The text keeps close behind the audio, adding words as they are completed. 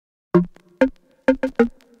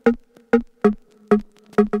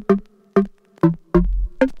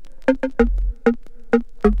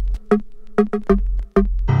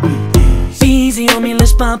Easy on me,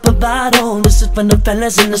 let's pop a bottle. This is for the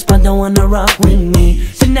fellas in the spot that wanna rock with me.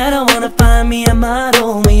 Tonight I wanna find me a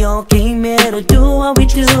model. We all came here to do what we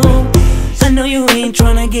do. I know you ain't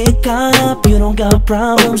tryna get caught up. You don't got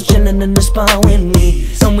problems chillin' in the spot with me.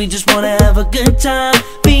 And we just wanna have a good time.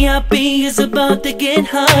 VIP is about to get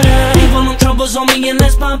hotter. Leave all them troubles on me and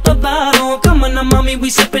let's pop a bottle. Come on now mommy, we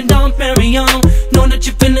sippin' Don Perignon. Know that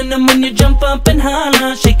you feelin' them when you jump up and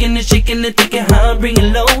holler. Shaking it, take it high, bring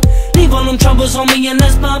it low. Leave all them troubles on me and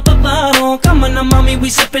let's pop a bottle. Come on now mommy, we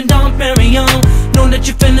sippin' Don Perignon. Know that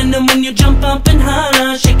you feelin' them when you jump up and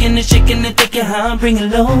holler. Shaking it, take it high, bring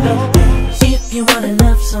it low. If you wanna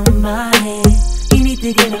love somebody, you need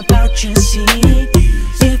to get about your seat.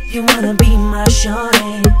 If you wanna be my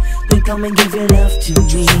shorty, then come and give your love to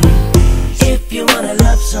me. If you wanna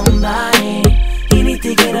love somebody, you need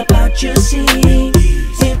to get about your seat.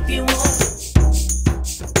 If you want.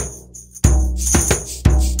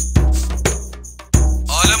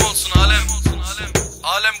 Alem olsun alem.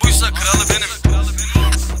 Alem buysa kralı benim.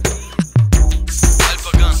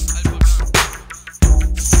 Alpagan.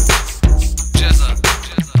 Ceza.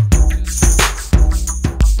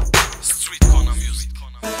 Street Kona Music.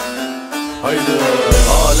 Haydi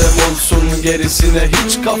alem olsun gerisine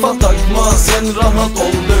hiç kafa takma. Sen rahat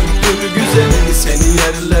ol döktür güzelini. Seni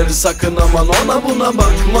yerler sakın aman ona buna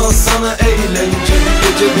bakma. Sana eğlenceli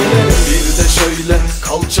gece dilerim. Bir de şöyle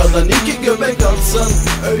kalçadan 2 göbek atsan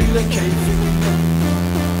öyle keyifli.